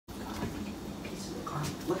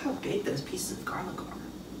Look how big those pieces of garlic are.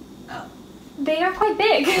 Oh. They are quite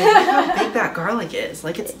big. Look how big that garlic is.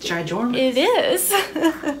 Like, it's ginormous. It is.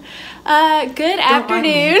 Good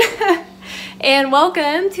afternoon. And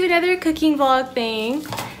welcome to another cooking vlog thing.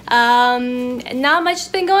 Not much has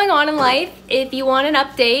been going on in life. If you want an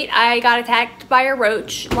update, I got attacked by a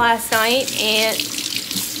roach last night, and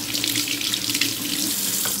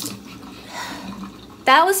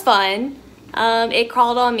that was fun. It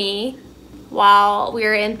crawled on me while we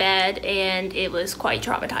were in bed, and it was quite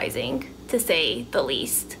traumatizing, to say the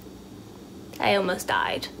least. I almost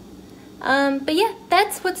died. But yeah,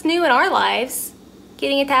 that's what's new in our lives.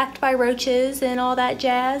 Getting attacked by roaches and all that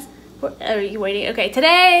jazz. Are you waiting? Okay,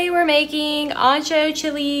 today we're making Ancho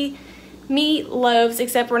chili meatloaves,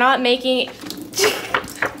 except we're not making...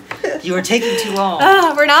 You are taking too long.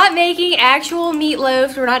 We're not making actual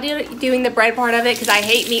meatloaves. We're not doing the bread part of it because I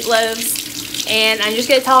hate meatloaves. And I'm just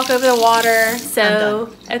going to talk over the water.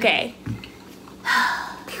 So, okay.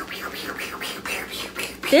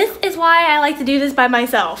 This is why I like to do this by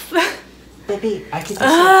myself. Baby, I could be so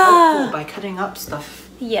helpful by cutting up stuff.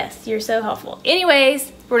 Yes, you're so helpful.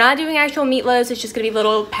 Anyways, we're not doing actual meatloaves. It's just going to be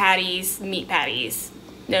little patties, meat patties.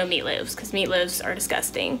 No meatloaves, because meatloaves are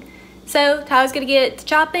disgusting. So, Tyler's going to get to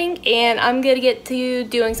chopping, and I'm going to get to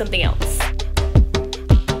doing something else.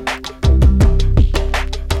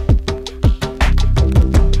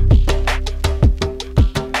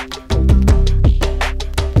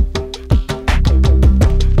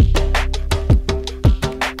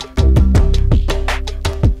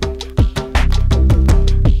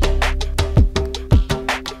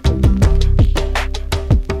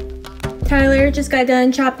 Tyler just got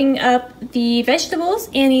done chopping up the vegetables,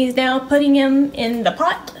 and he's now putting them in the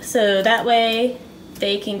pot so that way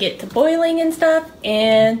they can get to boiling and stuff.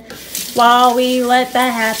 And while we let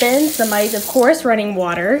that happen, somebody's of course running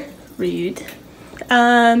water. Rude.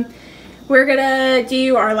 We're gonna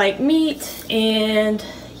do our meat, and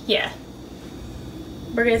yeah,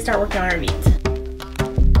 we're gonna start working on our meat.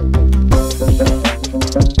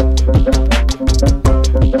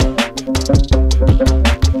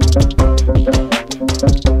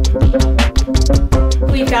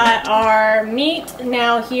 We've got our meat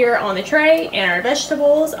now here on the tray, and our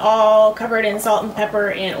vegetables all covered in salt and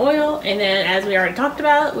pepper and oil. And then, as we already talked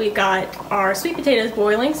about, we've got our sweet potatoes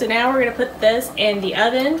boiling. So now we're going to put this in the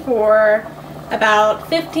oven for about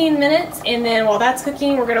 15 minutes. And then while that's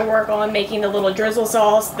cooking, we're going to work on making the little drizzle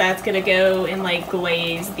sauce that's going to go and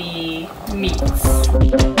glaze the meats.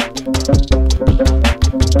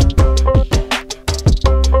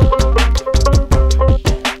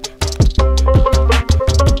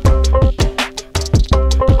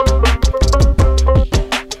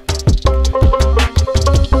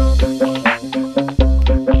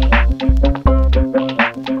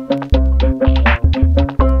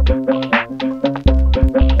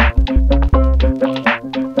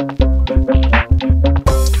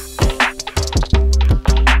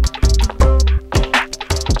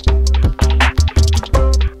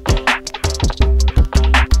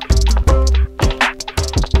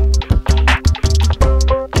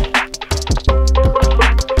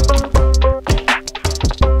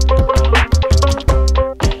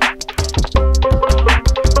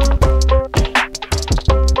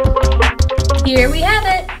 Here we have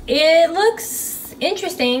it. It looks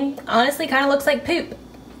interesting. Honestly, kind of looks like poop,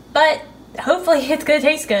 but hopefully it's gonna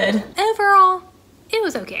taste good. Overall, it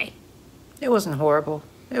was okay. It wasn't horrible.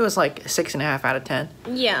 It was like a 6.5 out of 10.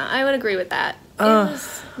 Yeah, I would agree with that. It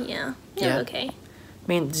was okay. I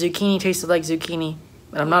mean, zucchini tasted like zucchini,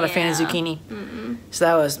 and I'm not a fan of zucchini. So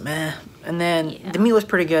that was meh. And then the meat was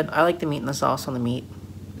pretty good. I like the meat and the sauce on the meat.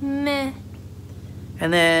 Meh.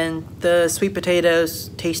 And then the sweet potatoes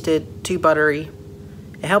tasted too buttery.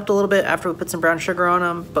 It helped a little bit after we put some brown sugar on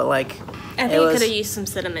them, but I think you could have used some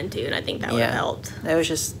cinnamon too, and I think that would have helped. It was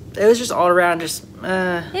just all around just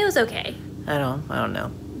It was okay. I don't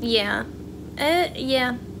know. Yeah.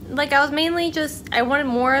 Yeah. I was mainly I wanted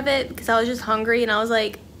more of it because I was just hungry, and I was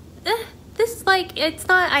like, this it's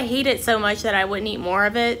not, I hate it so much that I wouldn't eat more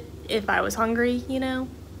of it if I was hungry, you know?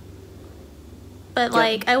 But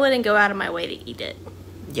I wouldn't go out of my way to eat it.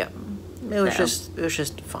 Yeah. It was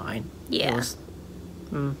just fine. Yeah.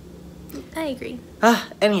 I agree.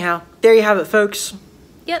 Anyhow, there you have it, folks.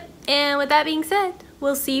 Yep. And with that being said,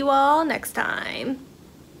 we'll see you all next time.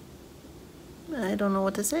 I don't know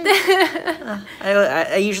what to say.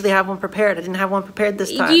 I usually have one prepared. I didn't have one prepared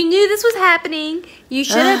this time. You knew this was happening. You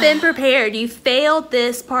should have been prepared. You failed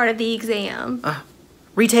this part of the exam.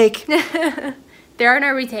 Retake. There are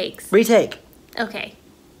no retakes. Retake. Okay.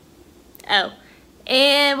 Oh.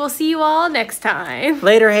 And we'll see you all next time.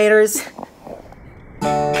 Later, haters.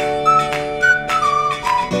 Bye.